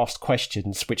an asked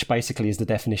questions, which basically is the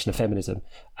definition of feminism?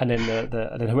 And then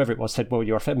and then whoever it was said, well,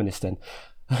 you're a feminist then.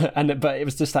 But it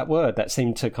was just that word that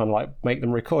seemed to kind of make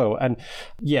them recoil. And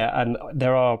yeah, and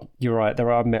you're right,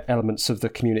 there are elements of the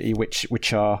community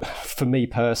which are, for me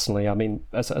personally,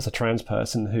 as a trans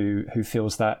person who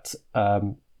feels that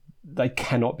they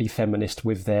cannot be feminist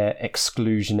with their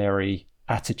exclusionary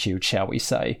attitude, shall we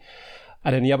say.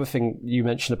 And then the other thing you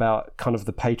mentioned about kind of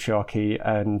the patriarchy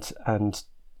and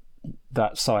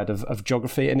that side of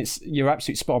geography, and you're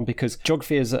absolutely spot on, because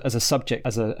geography as a subject,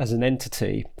 as an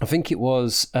entity, I think it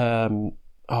was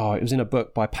it was in a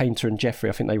book by Painter and Jeffrey,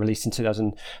 I think they released in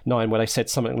 2009, where they said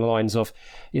something along the lines of,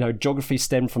 geography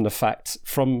stemmed from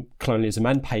colonialism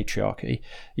and patriarchy,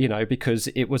 because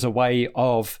it was a way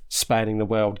of spanning the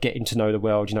world, getting to know the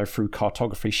world, through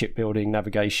cartography, shipbuilding,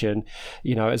 navigation,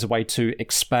 as a way to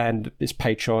expand this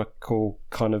patriarchal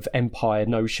kind of empire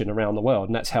notion around the world.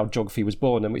 And that's how geography was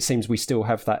born. And it seems we still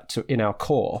have that in our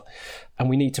core. And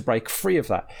we need to break free of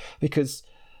that, because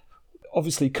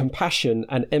obviously compassion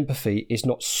and empathy is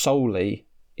not solely,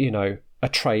 a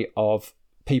trait of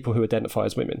people who identify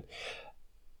as women.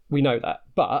 We know that,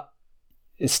 but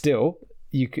it's still,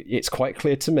 it's quite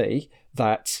clear to me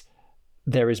that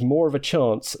there is more of a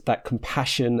chance that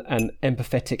compassion and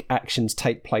empathetic actions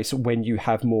take place when you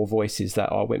have more voices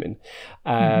that are women.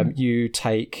 You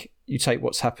take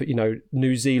what's happened,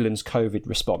 New Zealand's COVID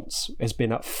response has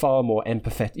been far more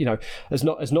empathetic, has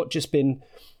not just been,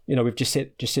 with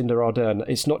Jacinda Ardern,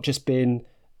 it's not just been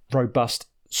robust,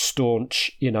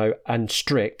 staunch, and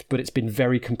strict, but it's been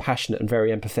very compassionate and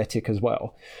very empathetic as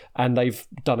well. And they've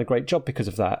done a great job because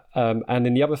of that. And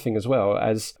then the other thing as well,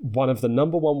 as one of the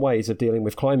number one ways of dealing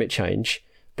with climate change,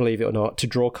 believe it or not, to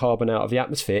draw carbon out of the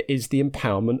atmosphere, is the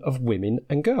empowerment of women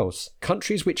and girls.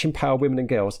 Countries which empower women and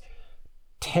girls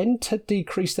tend to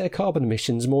decrease their carbon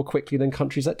emissions more quickly than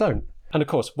countries that don't. And of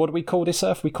course, what do we call this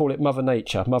earth? We call it Mother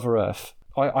Nature, Mother Earth.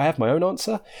 I have my own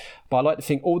answer, but I like to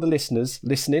think all the listeners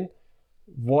listening,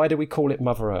 why do we call it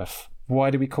Mother Earth?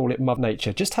 Why do we call it Mother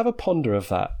Nature? Just have a ponder of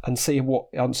that and see what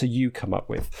answer you come up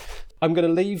with. I'm going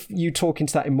to leave you talking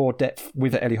to that in more depth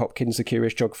with Ellie Hopkins, the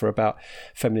Curious Geographer, about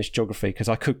feminist geography, because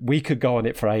we could go on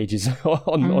it for ages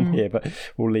on here, but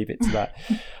we'll leave it to that.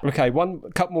 Okay,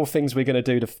 couple more things we're going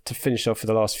to do to finish off for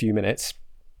the last few minutes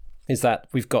is that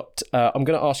we've got, I'm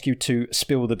going to ask you to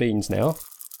spill the beans now.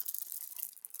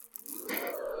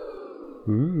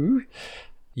 Ooh.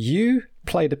 You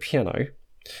play the piano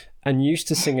and used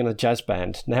to sing in a jazz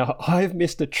band. Now, I've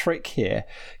missed a trick here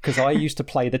because I used to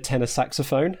play the tenor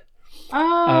saxophone.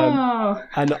 Oh,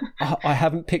 And I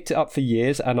haven't picked it up for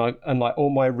years, and like all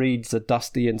my reeds are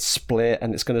dusty and split,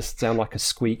 and it's going to sound like a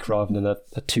squeak rather than a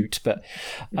toot. But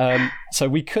so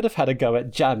we could have had a go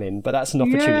at jamming, but that's an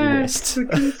opportunity missed. we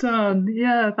could have done.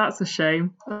 Yeah, that's a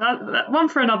shame. That one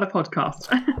for another podcast.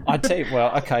 I'd say,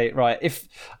 well, okay, right. If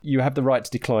you have the right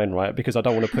to decline, right, because I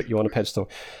don't want to put you on a pedestal,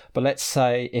 but let's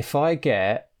say if I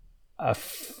get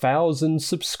 1,000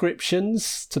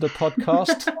 subscriptions to the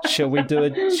podcast, shall we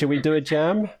do a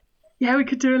jam? Yeah, we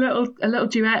could do a little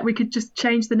duet. We could just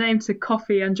change the name to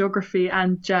Coffee and Geography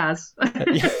and Jazz.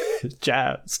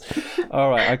 Jazz. All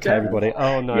right, okay, everybody.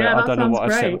 Oh no, yeah, I don't know what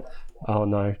great. I said. Oh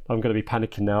no, I'm going to be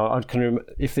panicking now.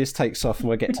 If this takes off and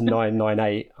we get to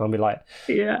 998, I'll be like,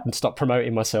 and stop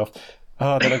promoting myself.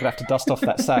 Oh, then I'm going to have to dust off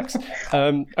that sax.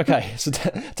 Okay, so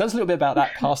tell us a little bit about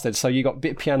that past then. So you got a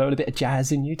bit of piano and a bit of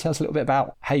jazz in you. Tell us a little bit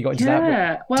about how you got into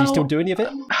that. Well, do you still do any of it?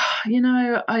 You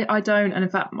know, I don't. And in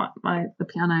fact, the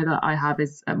piano that I have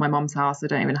is at my mum's house. I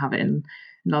don't even have it in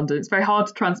London. It's very hard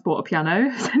to transport a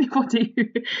piano. As anybody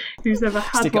who's ever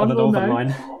had Stick one it on the will Northern know.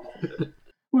 Line.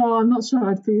 Well, I'm not sure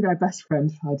I'd be their best friend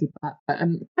if I did that. But,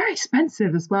 very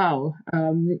expensive as well.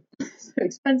 So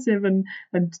expensive and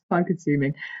time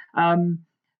consuming.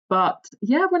 But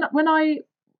yeah, when I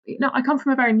come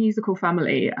from a very musical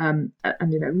family, and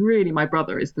really my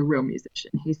brother is the real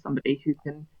musician. He's somebody who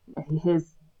can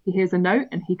he hears a note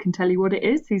and he can tell you what it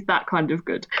is. He's that kind of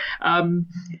good.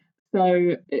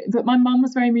 But my mum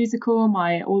was very musical.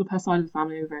 All of her side of the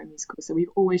family were very musical. So we've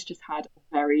always just had a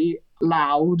very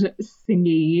loud,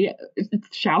 singy,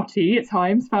 shouty at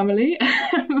times family,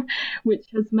 which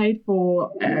has made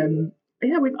for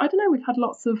we've had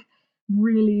lots of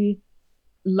really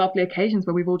lovely occasions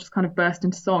where we've all just kind of burst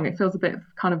into song. It feels a bit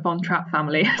kind of Von Trapp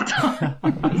family at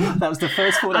times. That was the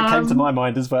first thought that came to my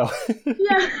mind as well.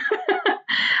 Yeah.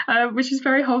 Which is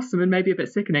very wholesome and maybe a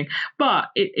bit sickening, but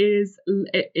it is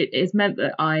meant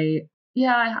that I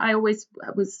always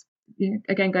was,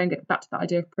 again going back to that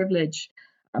idea of privilege.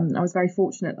 I was very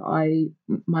fortunate that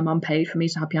my mum paid for me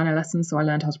to have piano lessons, so I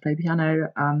learned how to play piano,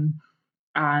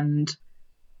 and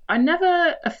I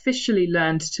never officially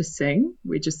learned to sing.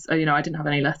 We just I didn't have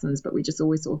any lessons, but we just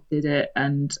always sort of did it,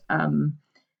 and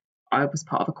I was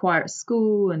part of a choir at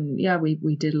school, and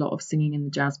we did a lot of singing in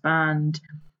the jazz band.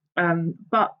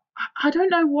 But I don't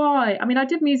know why. I mean, I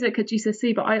did music at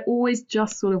GCSE, but I always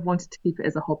just sort of wanted to keep it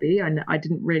as a hobby, and I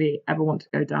didn't really ever want to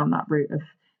go down that route of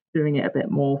doing it a bit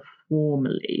more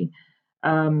formally.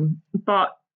 But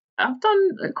I've done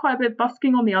quite a bit of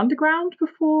busking on the underground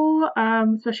before,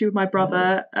 especially with my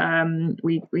brother.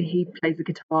 He plays the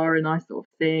guitar and I sort of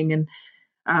sing, and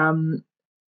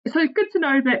so it's good to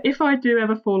know that if I do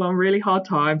ever fall on really hard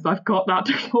times, I've got that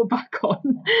to fall back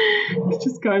on.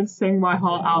 Just go and sing my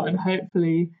heart out and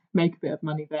hopefully make a bit of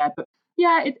money there. But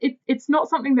yeah, it's not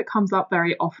something that comes up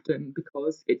very often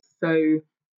because it's so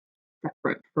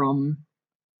separate from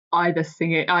either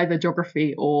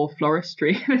geography or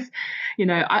floristry.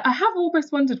 I have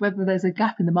almost wondered whether there's a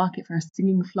gap in the market for a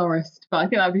singing florist, but I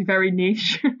think that would be very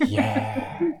niche.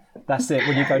 Yeah. That's it.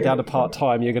 When you go down to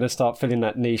part-time, you're going to start filling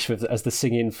that niche as the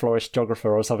singing florist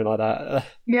geographer or something like that.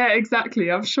 Yeah,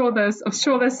 exactly. I'm sure there's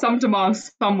some demand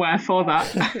somewhere for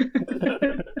that.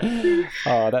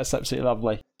 Oh, that's absolutely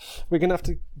lovely. We're going to have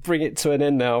to bring it to an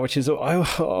end now, which is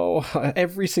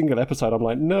every single episode I'm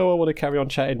like, no, I want to carry on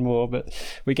chatting more, but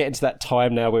we're getting to that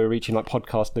time now where we're reaching like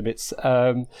podcast limits.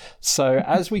 So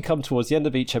as we come towards the end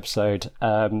of each episode,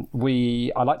 I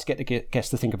like to get the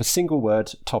guests to think of a single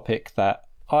word topic that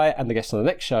I and the guest on the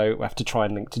next show have to try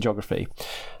and link to geography.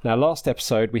 Now, last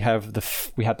episode we had the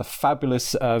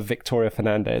fabulous Victoria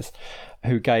Fernandez,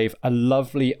 who gave a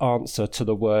lovely answer to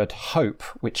the word hope,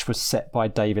 which was set by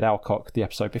David Alcock the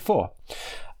episode before.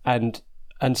 And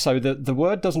so the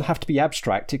word doesn't have to be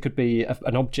abstract. It could be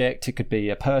an object, it could be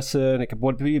a person, it could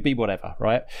be whatever,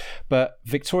 right? But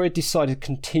Victoria decided to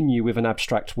continue with an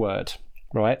abstract word.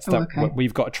 Right, so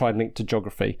we've got to try and link to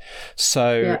geography.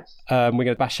 So we're going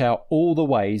to bash out all the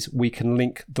ways we can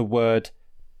link the word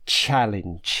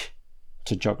challenge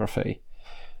to geography.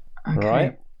 Okay.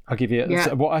 Right, I'll give you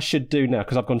what I should do now,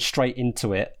 because I've gone straight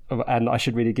into it, and I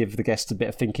should really give the guests a bit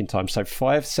of thinking time. So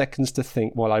 5 seconds to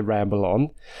think while I ramble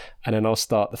on, and then I'll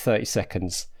start the 30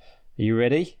 seconds. Are you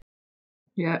ready?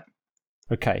 Yeah.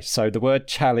 Okay, so the word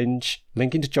challenge,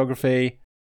 linking to geography,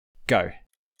 go.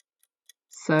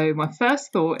 So my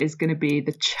first thought is going to be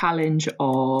the challenge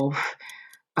of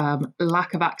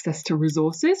lack of access to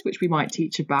resources, which we might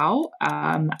teach about.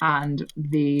 And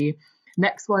the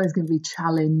next one is going to be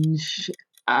challenge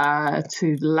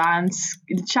to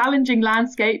challenging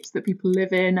landscapes that people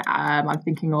live in. I'm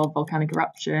thinking of volcanic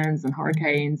eruptions and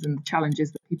hurricanes and the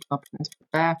challenges that people are presented with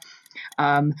there.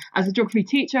 As a geography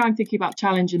teacher, I'm thinking about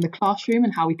challenge in the classroom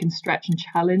and how we can stretch and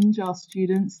challenge our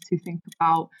students to think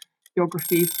about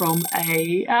geography from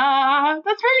a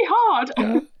that's really hard.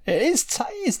 It is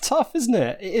tough, isn't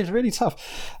it? It is really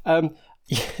tough.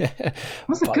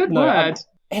 That's a good word.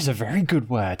 It's a very good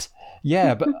word.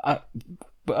 Yeah, but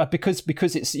because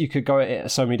it's, you could go at it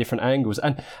at so many different angles,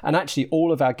 and actually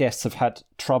all of our guests have had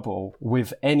trouble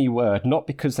with any word, not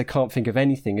because they can't think of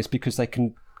anything, it's because they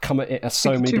can come at it at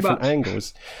so many different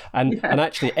angles. And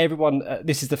actually everyone,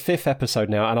 this is the 5th episode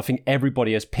now, and I think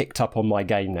everybody has picked up on my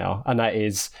game now, and that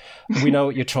is, we know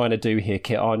what you're trying to do here,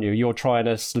 Kit, aren't you? You're trying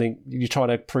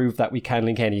to prove that we can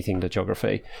link anything to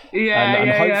geography.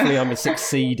 And hopefully I'm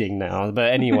succeeding now.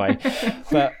 But anyway,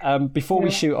 before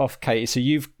we shoot off, Katie, so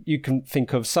you can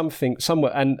think of something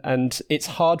somewhere, and it's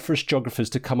hard for us geographers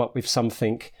to come up with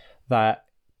something that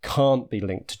can't be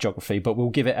linked to geography, but we'll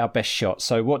give it our best shot.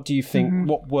 So what do you think,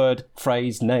 what word,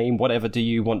 phrase, name, whatever do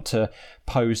you want to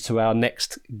pose to our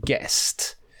next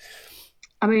guest?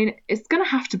 I mean, it's going to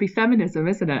have to be feminism,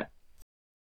 isn't it?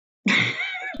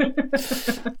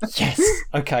 Yes.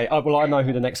 Okay. Well, I know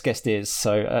who the next guest is,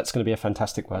 so that's going to be a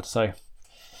fantastic word. So,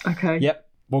 okay. Yep.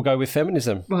 We'll go with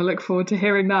feminism. Well, I look forward to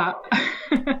hearing that.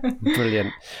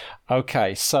 Brilliant.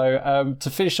 Okay, so to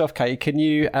finish off, Katie, can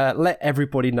you let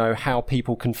everybody know how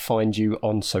people can find you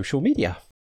on social media?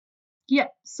 Yeah,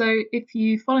 so if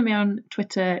you follow me on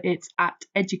Twitter, it's at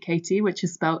Educaiti, which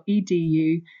is spelled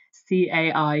EduCaiti.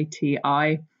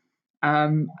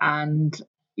 And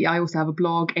I also have a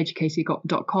blog,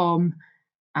 educaiti.com.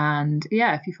 And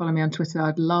yeah, if you follow me on Twitter,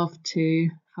 I'd love to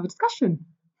have a discussion.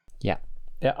 Yeah,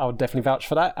 I'll definitely vouch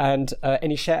for that. And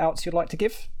any shout outs you'd like to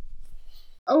give?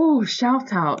 Oh,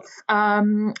 shout outs.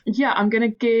 I'm going to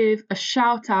give a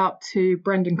shout out to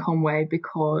Brendan Conway,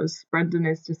 because Brendan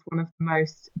is just one of the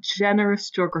most generous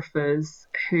geographers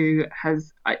who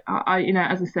has, I you know,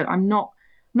 as I said, I'm not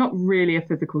really a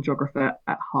physical geographer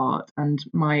at heart, and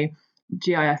my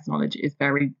GIS knowledge is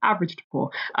very average to poor.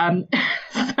 And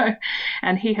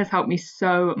he has helped me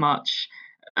so much,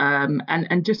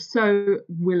 and just so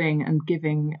willing and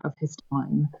giving of his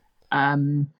time.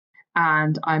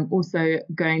 And I'm also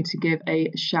going to give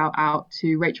a shout out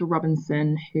to Rachel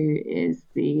Robinson, who is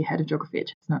the head of geography at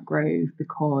Chestnut Grove,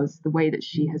 because the way that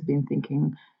she has been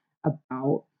thinking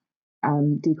about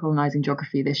decolonising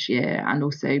geography this year, and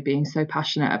also being so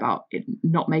passionate about it,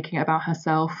 not making it about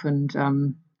herself. And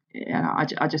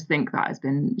I just think that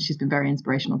she's been very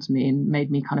inspirational to me, and made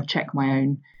me kind of check my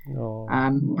own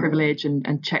privilege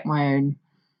and check my own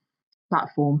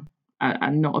platform.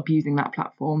 And not abusing that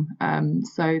platform.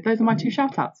 So those are my 2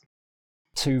 shout outs.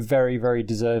 2 very, very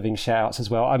deserving shout outs as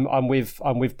well. I'm with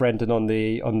Brendan on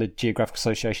the Geographic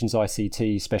Association's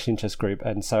ICT Special Interest Group,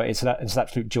 and so it's an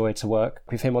absolute joy to work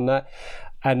with him on that.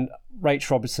 And Rach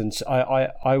Robinson,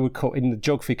 I would call, in the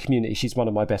geography community, she's one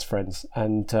of my best friends,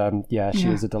 and she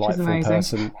is a delightful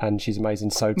person, and she's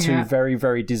amazing. So 2 very,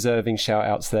 very deserving shout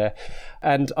outs there.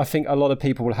 And I think a lot of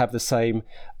people will have the same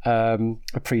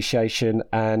appreciation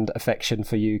and affection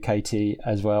for you, Katie,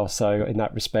 as well. So in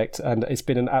that respect, and it's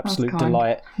been an absolute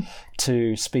delight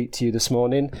to speak to you this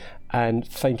morning, and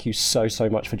thank you so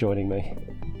much for joining me.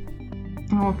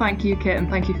 Oh, thank you, Kit, and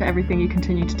thank you for everything you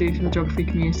continue to do for the geography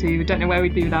community. We don't know where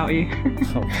we'd be without you.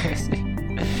 Oh, bless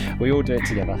you. We all do it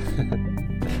together.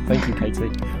 Thank you, Katie.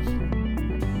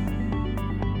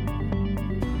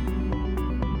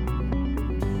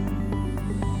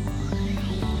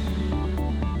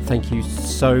 Thank you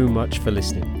so much for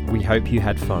listening. We hope you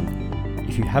had fun.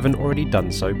 If you haven't already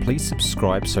done so, please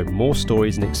subscribe so more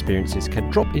stories and experiences can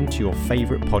drop into your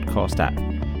favourite podcast app.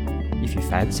 If you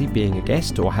fancy being a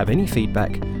guest or have any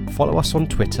feedback, follow us on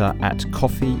Twitter at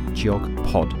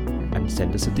coffeegeogpod and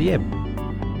send us a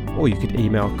DM. Or you could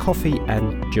email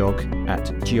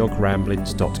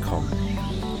coffeeandgeog@geogramblings.com.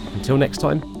 Until next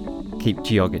time, keep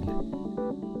geogging.